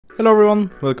Hello everyone,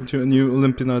 welcome to a new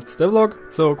Olympian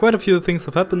Devlog. So quite a few things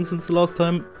have happened since the last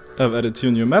time. I've added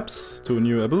 2 new maps, 2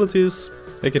 new abilities.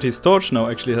 Hecate's torch now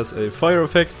actually has a fire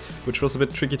effect, which was a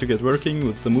bit tricky to get working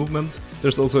with the movement.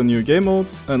 There's also a new game mode,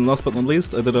 and last but not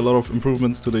least I did a lot of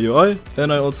improvements to the UI,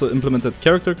 and I also implemented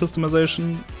character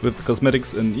customization with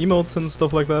cosmetics and emotes and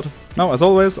stuff like that. Now as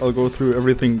always I'll go through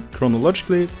everything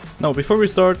chronologically. Now before we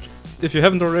start, if you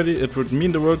haven't already, it would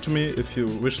mean the world to me if you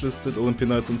wishlisted Olympian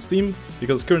Knights on Steam,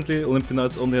 because currently Olympian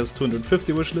Knights only has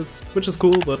 250 wishlists, which is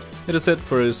cool, but it is said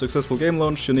for a successful game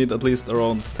launch you need at least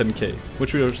around 10k,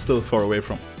 which we are still far away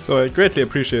from. So I greatly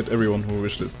appreciate everyone who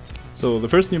wishlists. So the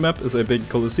first new map is a big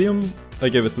Colosseum. I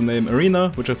gave it the name Arena,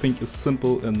 which I think is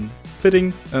simple and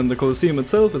fitting, and the Colosseum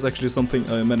itself is actually something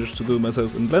I managed to do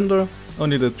myself in Blender.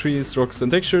 Only the trees, rocks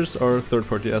and textures are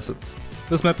third-party assets.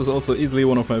 This map is also easily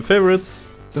one of my favorites,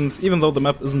 since even though the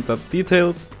map isn't that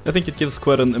detailed, I think it gives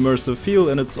quite an immersive feel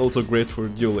and it's also great for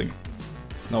dueling.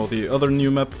 Now the other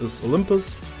new map is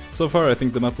Olympus. So far I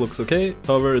think the map looks okay,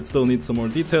 however it still needs some more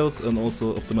details and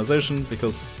also optimization,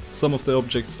 because some of the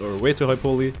objects are way too high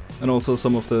poly and also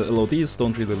some of the LODs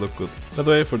don't really look good. By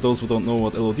the way, for those who don't know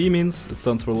what LOD means, it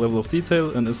stands for level of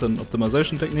detail and is an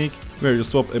optimization technique where you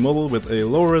swap a model with a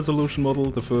lower resolution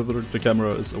model the further the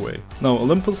camera is away. Now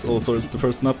Olympus also is the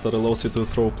first map that allows you to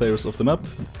throw players off the map.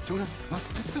 Junge, was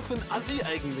bist du für ein Assi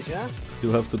eigentlich, ja?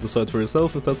 You'll have to decide for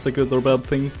yourself if that's a good or bad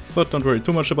thing, but don't worry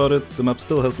too much about it, the map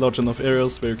still has large enough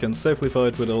areas where you can safely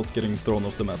fight without getting thrown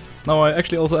off the map. Now I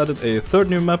actually also added a third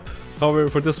new map, however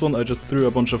for this one I just threw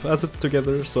a bunch of assets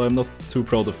together, so I'm not too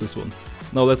proud of this one.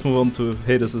 Now let's move on to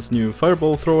Hades' new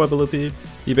fireball throw ability.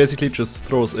 He basically just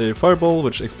throws a fireball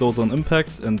which explodes on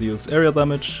impact and deals area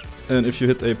damage, and if you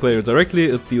hit a player directly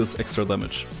it deals extra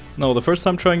damage. Now the first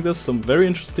time trying this, some very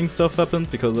interesting stuff happened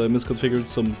because I misconfigured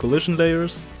some collision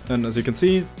layers, and as you can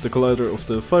see, the collider of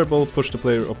the fireball pushed the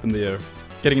player up in the air.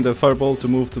 Getting the fireball to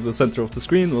move to the center of the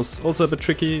screen was also a bit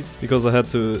tricky, because I had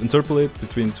to interpolate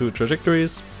between 2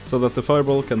 trajectories, so that the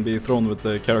fireball can be thrown with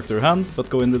the character hand, but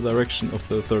go in the direction of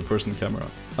the third-person camera.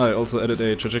 I also added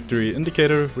a trajectory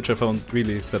indicator, which I found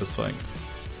really satisfying.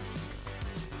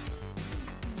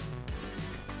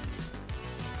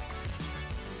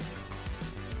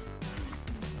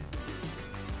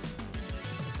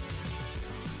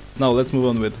 Now let's move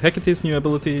on with Hecate's new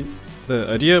ability. The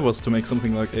idea was to make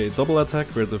something like a double attack,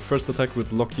 where the first attack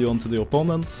would lock you onto the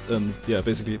opponent and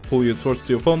basically pull you towards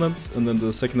the opponent, and then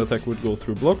the second attack would go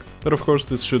through block. But of course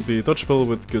this should be dodgeable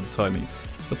with good timings.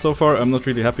 But so far I'm not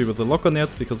really happy with the lock-on yet,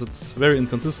 because it's very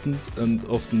inconsistent and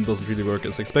often doesn't really work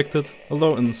as expected,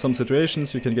 although in some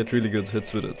situations you can get really good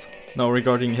hits with it. Now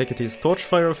regarding Hecate's torch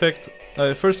fire effect,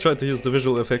 I first tried to use the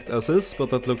visual effect as is, but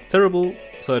that looked terrible,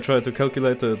 so I tried to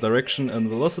calculate the direction and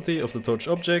velocity of the torch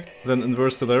object, then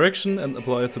inverse the direction and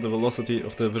apply it to the velocity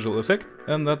of the visual effect,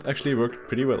 and that actually worked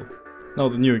pretty well. Now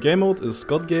the new game mode is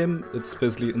God Game. It's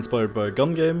basically inspired by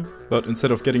Gun Game, but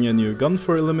instead of getting a new gun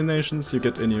for eliminations you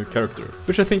get a new character,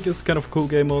 which I think is kind of a cool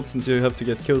game mode since you have to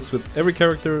get kills with every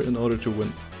character in order to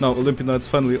win. Now Olympian Knights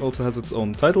finally also has its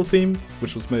own title theme,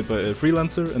 which was made by a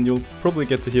freelancer, and you'll probably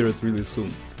get to hear it really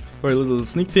soon. For a little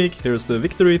sneak peek, here's the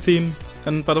victory theme,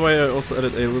 and by the way I also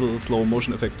added a little slow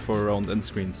motion effect for around end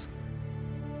screens.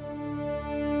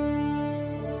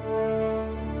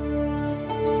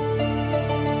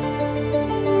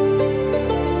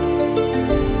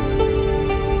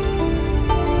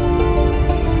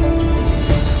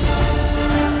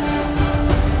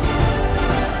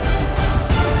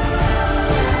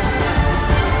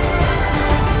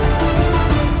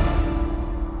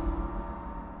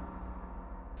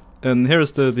 And here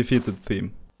is the defeated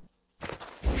theme.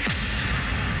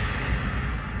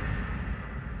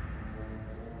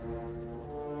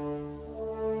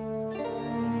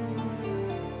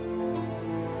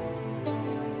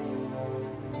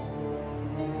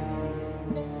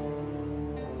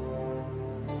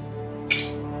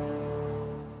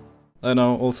 I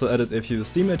now also added a few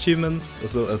Steam achievements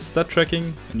as well as stat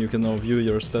tracking, and you can now view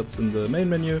your stats in the main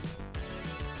menu.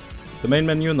 The main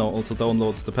menu now also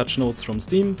downloads the patch notes from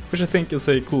Steam, which I think is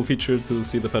a cool feature to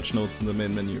see the patch notes in the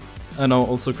main menu. I now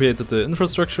also created the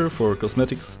infrastructure for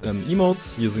cosmetics and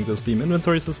emotes using the Steam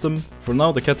inventory system. For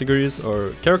now the categories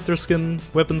are character skin,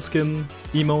 weapon skin,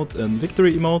 emote and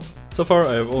victory emote. So far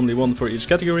I have only one for each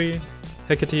category.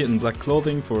 Hecate in black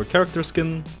clothing for character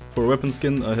skin. For weapon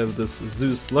skin I have this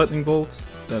Zeus lightning bolt,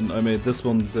 and I made this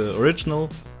one the original.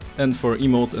 And for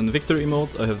emote and victory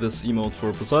emote I have this emote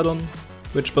for Poseidon,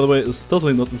 which by the way is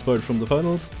totally not inspired from the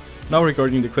finals. Now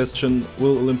regarding the question,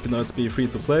 will Olympian Knights be free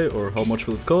to play or how much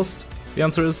will it cost? The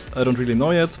answer is, I don't really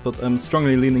know yet, but I'm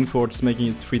strongly leaning towards making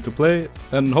it free to play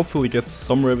and hopefully get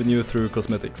some revenue through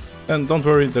cosmetics. And don't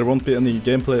worry, there won't be any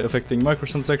gameplay affecting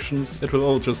microtransactions, it will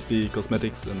all just be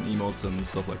cosmetics and emotes and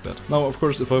stuff like that. Now, of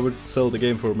course, if I would sell the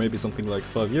game for maybe something like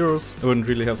 €5, I wouldn't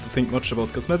really have to think much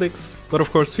about cosmetics, but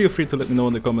of course feel free to let me know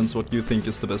in the comments what you think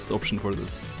is the best option for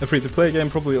this. A free to play game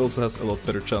probably also has a lot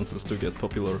better chances to get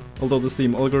popular, although the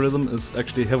Steam algorithm is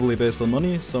actually heavily based on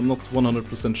money, so I'm not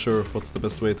 100% sure what's the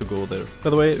best way to go there.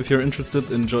 By the way, if you're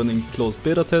interested in joining closed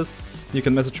beta tests, you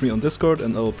can message me on Discord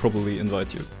and I'll probably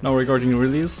invite you. Now regarding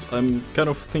release, I'm kind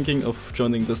of thinking of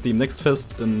joining the Steam Next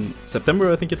Fest in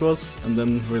September I think it was, and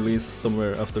then release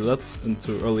somewhere after that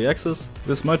into early access.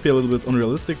 This might be a little bit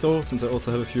unrealistic though, since I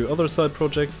also have a few other side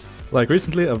projects. Like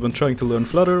recently I've been trying to learn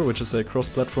Flutter, which is a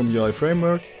cross-platform UI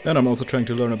framework, and I'm also trying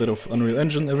to learn a bit of Unreal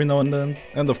Engine every now and then.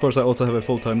 And of course I also have a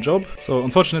full-time job, so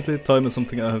unfortunately time is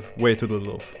something I have way too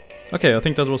little of. Okay, I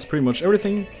think that was pretty much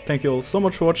everything. Thank you all so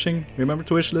much for watching, remember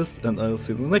to wishlist, and I'll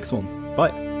see you in the next one.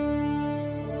 Bye!